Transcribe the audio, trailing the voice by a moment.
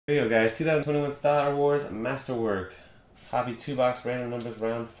Here we go, guys. 2021 Star Wars Masterwork. Hobby 2-box random numbers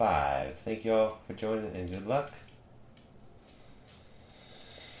round 5. Thank you all for joining and good luck.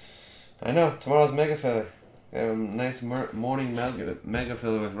 I know, tomorrow's Mega Filler. Nice morning Mega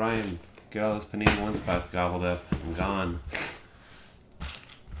Filler with Ryan. Get all those Panini One spots gobbled up and gone.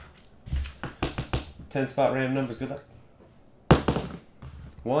 10 spot random numbers. Good luck.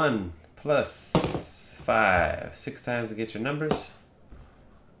 1 plus 5. 6 times to get your numbers.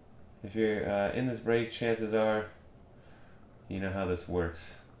 If you're in this break, chances are you know how this works.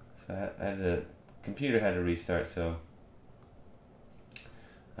 So the computer had to restart, so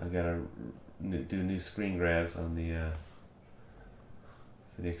I've got to do new screen grabs on the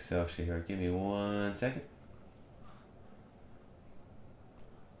for the Excel sheet here. Give me 1 second.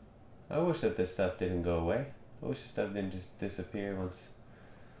 I wish that this stuff didn't go away. I wish this stuff didn't just disappear once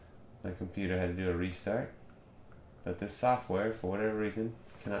my computer had to do a restart. But this software, for whatever reason,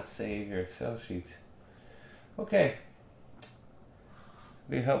 cannot save your Excel sheets. Okay.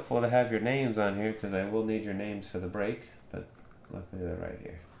 Be helpful to have your names on here because I will need your names for the break, but luckily they're right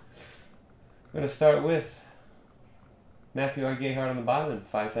here. We're going to start with Matthew R. Gayhart on the bottom and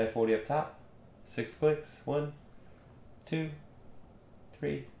 5 side 40 up top. 6 clicks. 1, 2,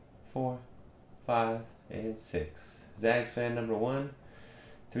 3, 4, 5, and 6. Zags fan number 1.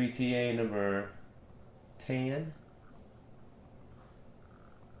 3TA number 10.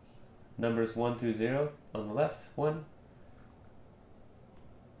 Numbers 1 through 0 on the left. 1,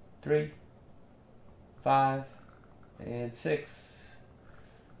 3, 5, and 6.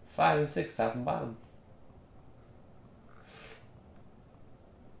 5 and 6, top and bottom.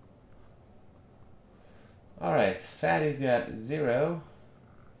 Alright, Fatty's got 0.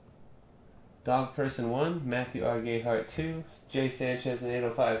 Dog Person 1, Matthew R. Gayhart 2, Jay Sanchez in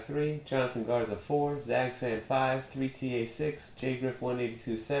 8053, Jonathan Garza 4, Zags Fan 5, 3TA 6, J Griff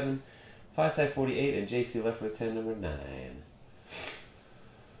 182 7, 5 side 48, and JC left with 10 number 9.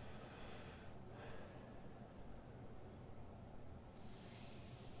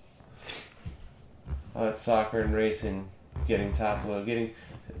 Oh, it's soccer and racing getting top load. Getting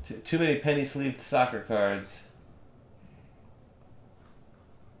too many penny sleeved soccer cards.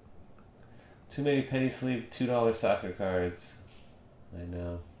 Too many penny sleeved $2 soccer cards. I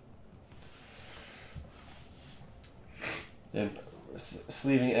know. And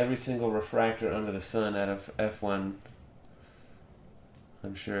sleeving every single refractor under the sun out of F1.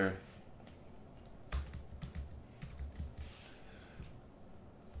 I'm sure.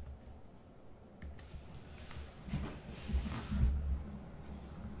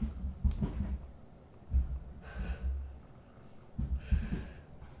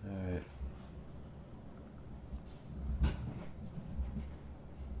 Alright.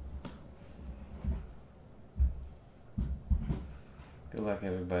 Good luck,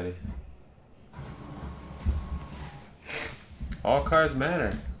 everybody. All cards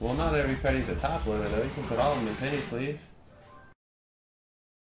matter. Well, not everybody's a top loader, though. You can put all of them in penny sleeves.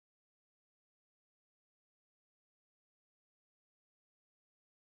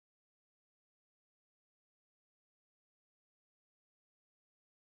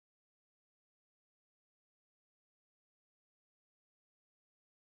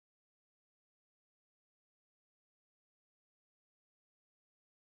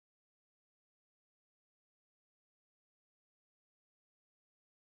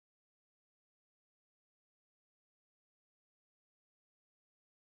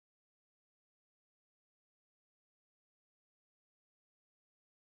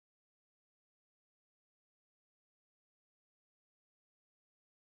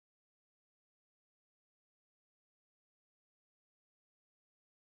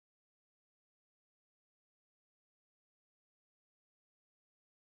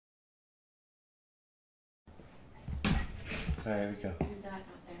 All right, here we go. Do that out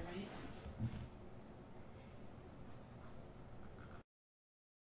there, right?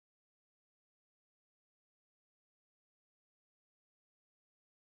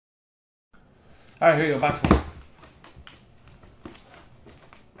 All right, here we go. Box 1.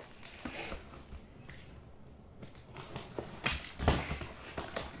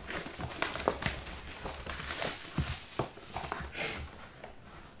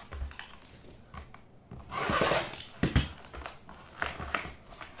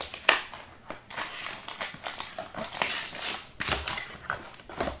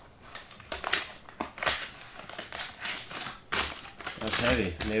 That's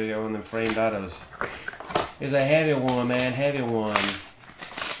heavy. Maybe we got one of them framed autos. It's a heavy one, man. Heavy one.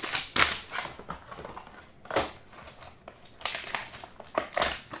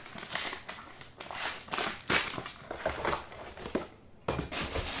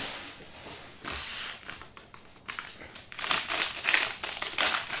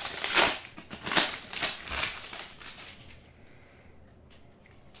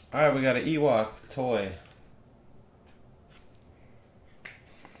 Alright, we got an Ewok toy.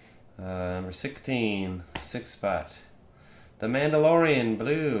 Number 16, 6 spot. The Mandalorian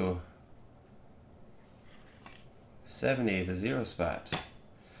blue. 70, the 0 spot.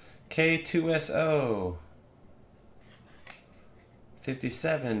 K2SO.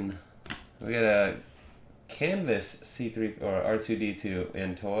 57. We got a canvas C3 or R2D2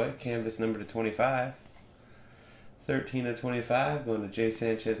 in toy. Canvas number to 25. 13 to 25, going to Jay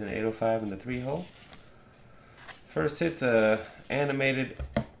Sanchez and 805 in the 3-hole. First hit's a animated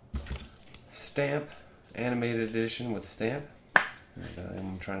stamp, animated edition with stamp.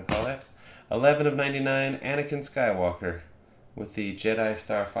 I'm trying to call that. 11 of 99, Anakin Skywalker with the Jedi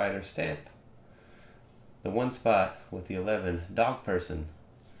Starfighter stamp. The 1 spot with the 11, Dog Person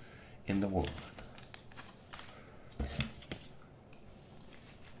in the 1.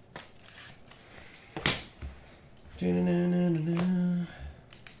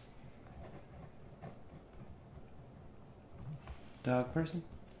 Dog Person.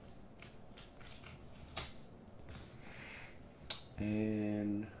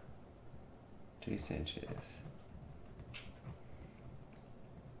 And Jay Sanchez.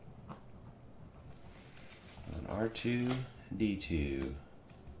 An R2D2.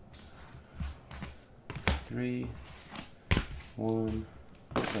 3, 1,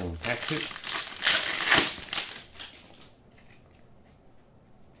 boom. Pack 2.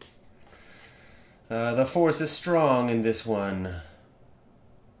 The force is strong in this one.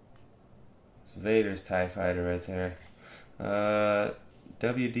 It's Vader's TIE Fighter right there.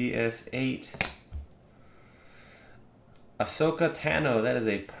 WDS-8. Ahsoka Tano, that is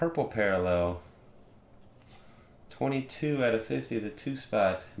a purple parallel. 22 out of 50, the 2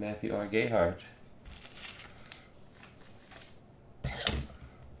 spot, Matthew R. Gayhart.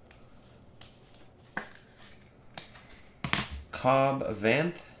 Cobb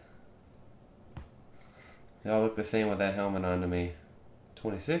Vanth. They all look the same with that helmet on to me.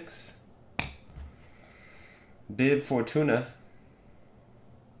 26. Bib Fortuna.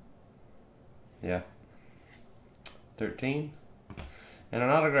 Yeah. 13. And an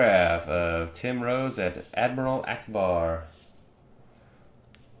autograph of Tim Rose at Admiral Akbar.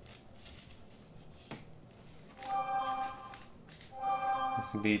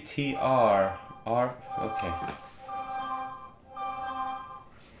 This would be TR. Okay.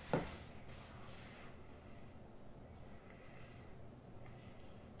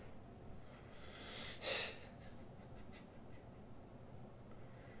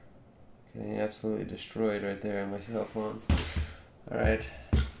 Getting absolutely destroyed right there on my cell phone. Alright,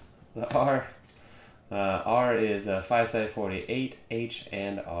 the R. R is 5 side 48, H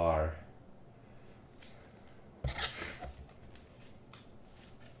and R.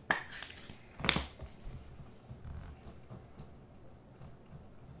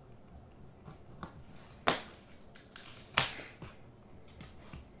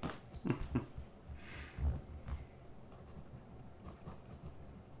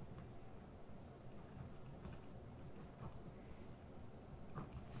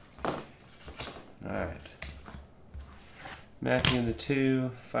 Alright. Matthew in the 2,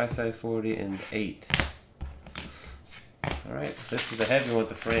 5 side 40, and 8. Alright, this is the heavy one with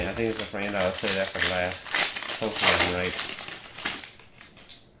the frame. I think it's a frame. I'll say that for last. Hopefully I'm right.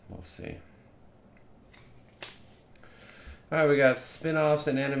 We'll see. Alright, we got spin-offs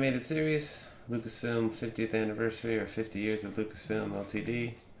and animated series. Lucasfilm 50th anniversary, or 50 years of Lucasfilm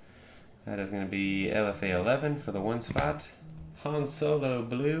Ltd. That is going to be LFA 11 for the 1 spot. Han Solo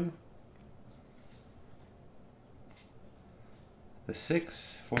Blue. The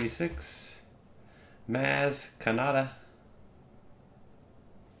 6, 46. Maz Kanata.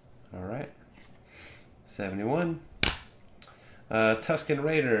 Alright. 71. Tusken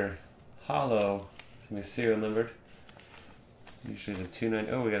Raider. Hollow. It's going to be serial numbered. Usually the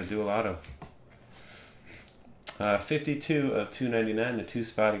 290. Oh, we got a dual auto. 52 of 299. The 2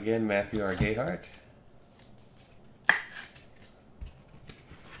 spot again. Matthew R. Gayhart.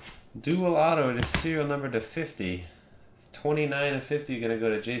 Dual auto. It is serial number to 50. 29 of 50, you're going to go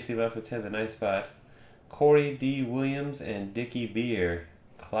to JC Lefferton, the 9 spot. Corey D. Williams and Dickie Beer.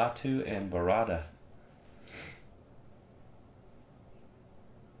 Klaatu and Barada.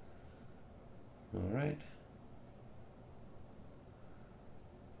 Alright.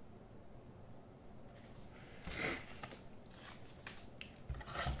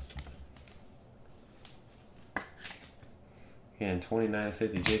 Again, 29 of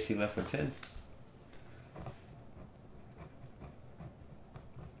 50, JC Lefferton.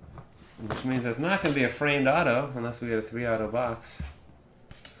 Which means that's not going to be a framed auto unless we get a 3 auto box.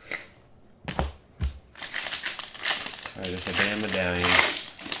 Alright, just a damn medallion.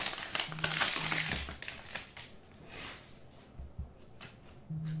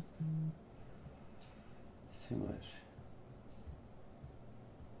 too much.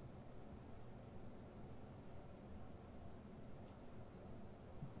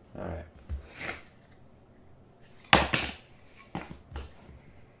 All right.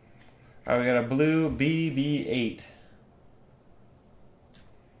 All right, we got a blue BB8.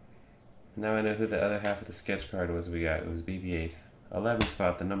 Now I know who the other half of the sketch card was we got. It was BB8. 11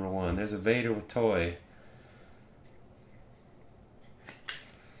 spot, the number 1. There's a Vader with toy.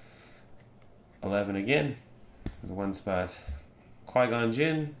 11 again. The 1 spot. Qui-Gon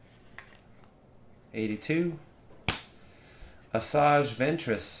Jinn. 82. Asajj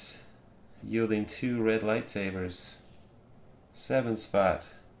Ventress, yielding 2 red lightsabers. 7 spot.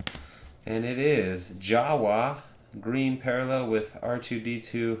 And it is Jawa, green parallel with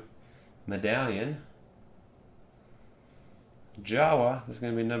R2-D2 medallion. Jawa is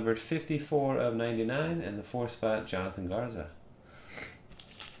going to be numbered 54 of 99, and the 4 spot, Jonathan Garza.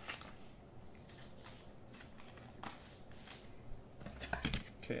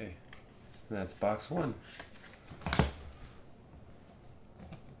 Okay, and that's box 1.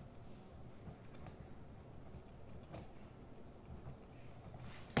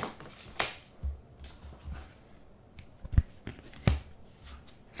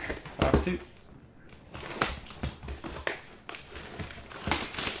 Box 2.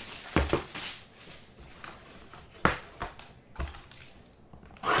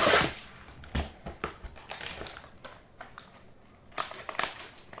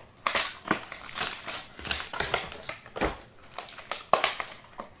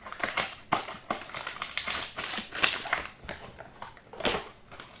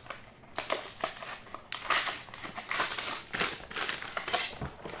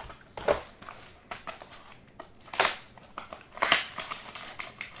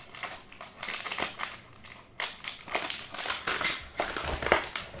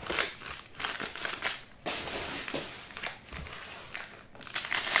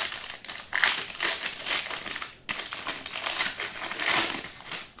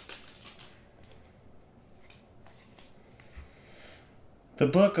 The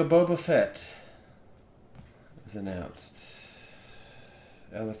Book of Boba Fett is announced.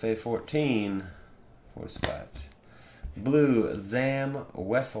 LFA 14, 4 spot. Blue Zam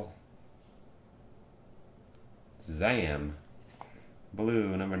Wessel. Zam.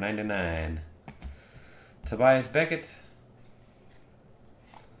 Blue, number 99. Tobias Beckett.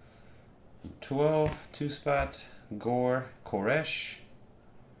 12, 2 spot. Gore Koresh.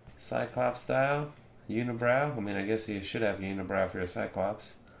 Cyclops style. Unibrow. I mean, I guess you should have unibrow for your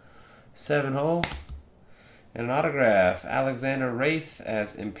Cyclops. 7 hole. And an autograph. Alexander Wraith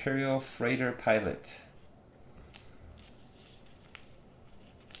as Imperial Freighter Pilot.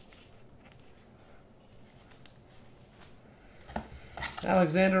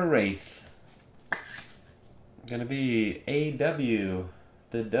 Alexander Wraith. Going to be AW.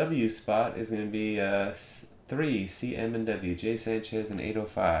 The W spot is going to be 3 CM and W. Jay Sanchez and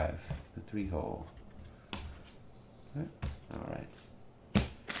 805. The 3 hole. All right.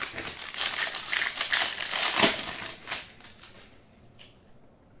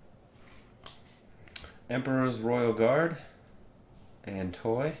 Emperor's Royal Guard and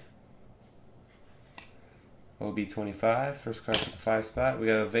toy. OB25, first card for the 5 spot. We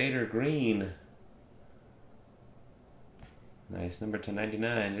got a Vader green. Nice, number to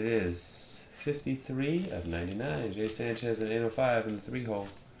 99. It is 53 of 99. Jay Sanchez and 805 in the 3 hole.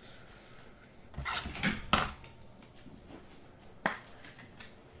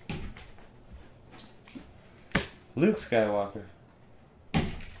 Luke Skywalker.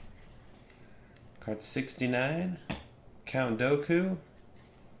 Card 69. Count Dooku.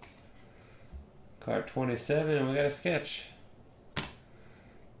 Card 27, and we got a sketch.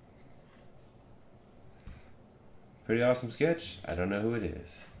 Pretty awesome sketch. I don't know who it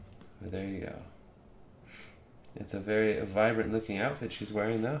is, but there you go. It's a very vibrant looking outfit she's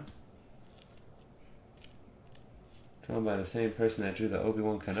wearing though. Drawn by the same person that drew the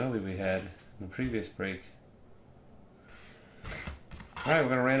Obi-Wan Kenobi we had in the previous break. Alright,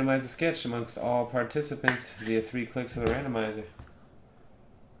 we're going to randomize the sketch amongst all participants via 3 clicks of the randomizer.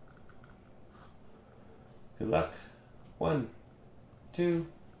 Good luck. 1, 2,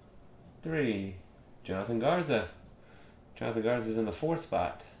 3. Jonathan Garza. Jonathan Garza's in the 4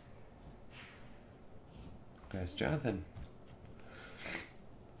 spot. Congrats, Jonathan.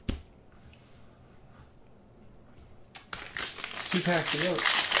 Two packs to go.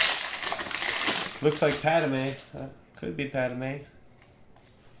 Looks like Padme. Could be Padme.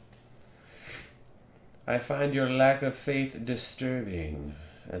 I find your lack of faith disturbing,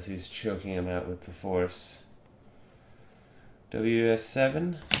 as he's choking him out with the Force.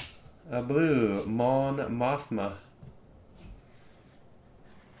 WS7, A blue, Mon Mothma.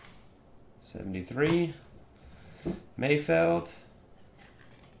 73. Mayfeld.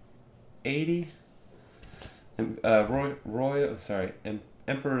 80. Emperor's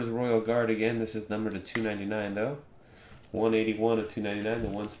Royal Guard again. This is numbered to 299 though. 181 of 299, the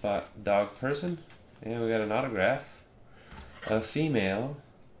one spot dog person. And we got an autograph. A female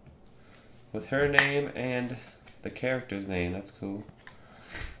with her name and the character's name. That's cool.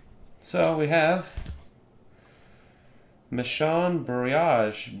 So we have Mishan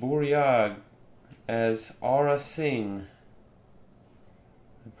Buriag as Aura Singh.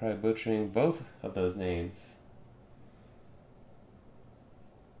 I'm probably butchering both of those names.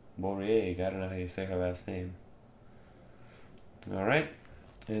 Buriag, I don't know how you say her last name. Alright,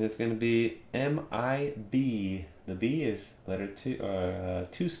 and it's going to be M-I-B. The B is letter 2,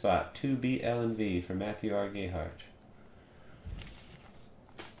 2 spot, 2B, L, and V for Matthew R. Gayhart.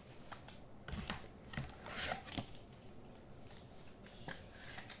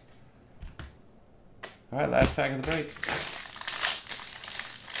 Alright, last pack of the break.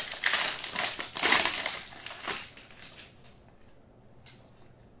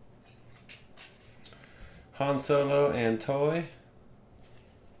 Han Solo and Toy.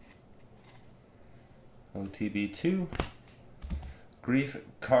 OTB2. Grief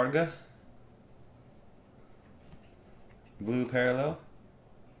Karga. Blue Parallel.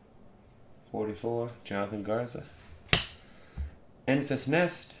 44. Jonathan Garza. Enfys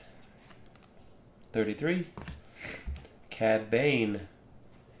Nest. 33. Cad Bane.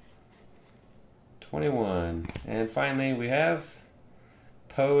 21. And finally we have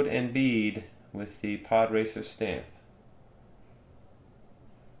Pode and Bead with the Pod Racer stamp.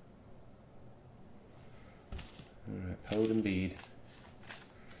 Alright, Pode and Bead.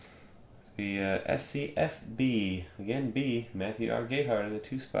 The SCFB, again B, Matthew R. Gayhart in the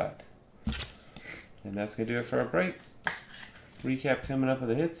 2 spot. And that's going to do it for our break. Recap coming up with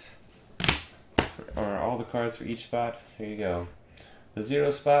the hits. Or all the cards for each spot. Here you go. The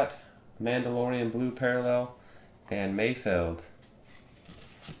 0 spot, Mandalorian Blue Parallel, and Mayfeld.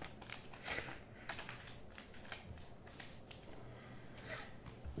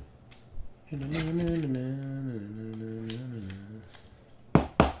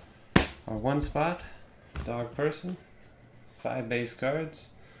 Our 1 spot, Dog Person, 5 base cards,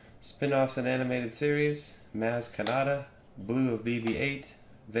 spin-offs and animated series, Maz Kanata, Blue of BB-8,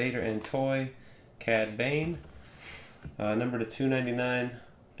 Vader and Toy, Cad Bane, number to 299,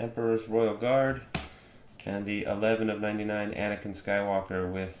 Emperor's Royal Guard, and the 11 of 99 Anakin Skywalker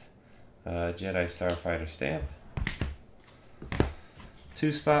with Jedi Starfighter stamp.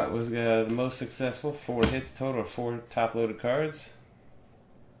 2 spot was the most successful, 4 hits total, 4 top-loaded cards.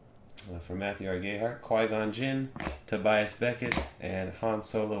 For Matthew R. Gayhart, Qui-Gon Jinn, Tobias Beckett, and Han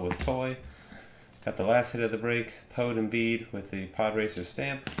Solo with Toy. Got the last hit of the break, Pode and Bead with the Pod Racer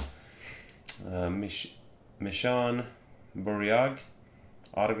stamp. Mishan Buriag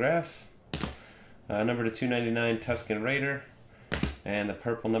autograph. Number to 299, Tusken Raider. And the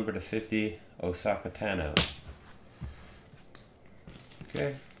purple number to 50, Osaka Tano.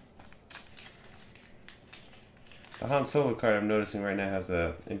 Okay. The Han Solo card I'm noticing right now has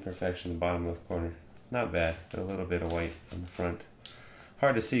an imperfection in the bottom left corner. Not bad, but a little bit of white on the front.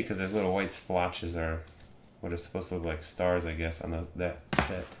 Hard to see because there's little white splotches or what is supposed to look like stars, I guess, on that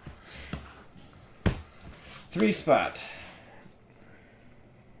set. 3 spot.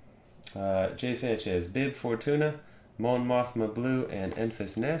 Jay Sanchez, Bib Fortuna, Mon Mothma Blue, and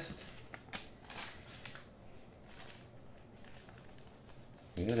Enfys Nest.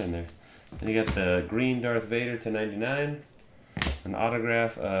 Good in there. And you got the green Darth Vader to 99, an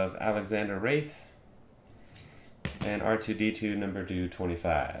autograph of Alexander Wraith, and R2-D2 number to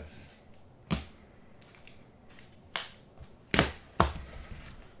 25.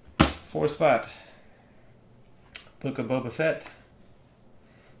 Four spot, Book of Boba Fett,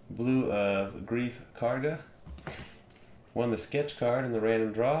 Blue of Grief Karga, won the sketch card in the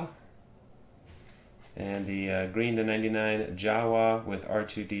random draw, and the green to 99 Jawa with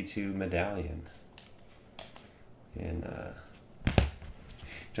R2-D2 medallion. And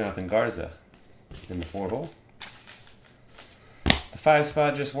Jonathan Garza in the 4-hole. The 5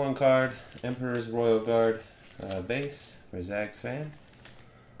 spot, just 1 card, Emperor's Royal Guard base for Zags fan.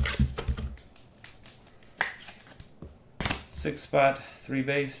 6 spot, 3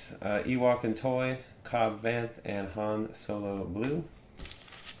 base, Ewok and Toy, Cobb Vanth, and Han Solo Blue.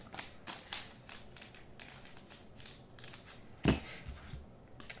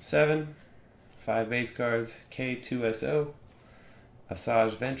 7, 5 base cards, K2SO,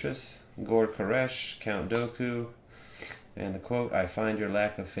 Asajj Ventress, Gord Koresh, Count Dooku, and the quote, "I find your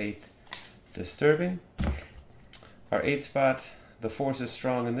lack of faith Disturbing. Our 8 spot, The Force is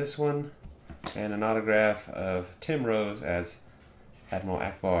Strong in this one. And an autograph of Tim Rose as Admiral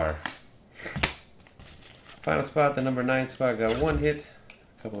Akbar. Final spot, the number 9 spot, got 1 hit,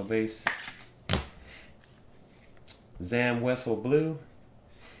 a couple of base. Zam Wessel Blue,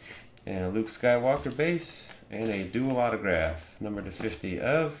 and a Luke Skywalker base, and a dual autograph, number /50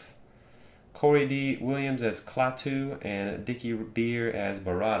 of Corey D. Williams as Klaatu and Dickie Deer as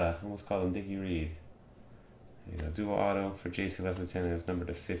Barada. I almost called him Dickie Reed. There you go, dual auto for JC Left Lieutenant. It was number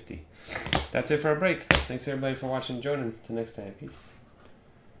 /50. That's it for our break. Thanks everybody for watching and joining. Till next time, peace.